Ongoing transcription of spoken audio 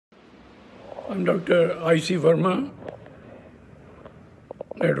I'm Dr. IC Verma,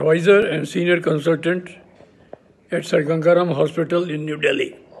 advisor and senior consultant at Sir Ganga Hospital in New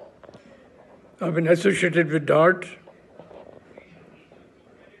Delhi. I've been associated with DART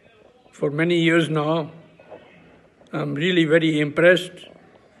for many years now. I'm really very impressed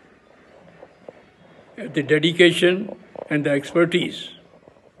at the dedication and the expertise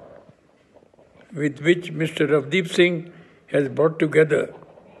with which Mr. Ravdeep Singh has brought together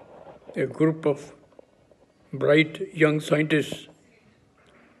a group of bright young scientists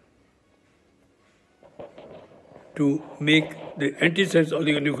to make the antisense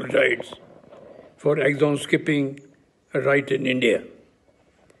oligonucleotides for exon skipping right in India.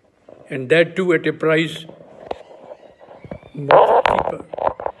 And that too at a price much cheaper,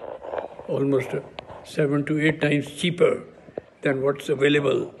 almost 7 to 8 times cheaper than what's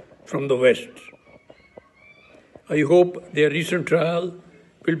available from the West. I hope their recent trial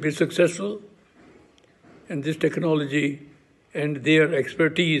will be successful, and this technology and their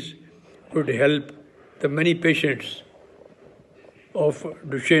expertise would help the many patients of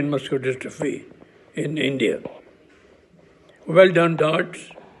Duchenne muscular dystrophy in India. Well done, DART.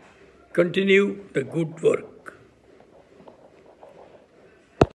 Continue the good work.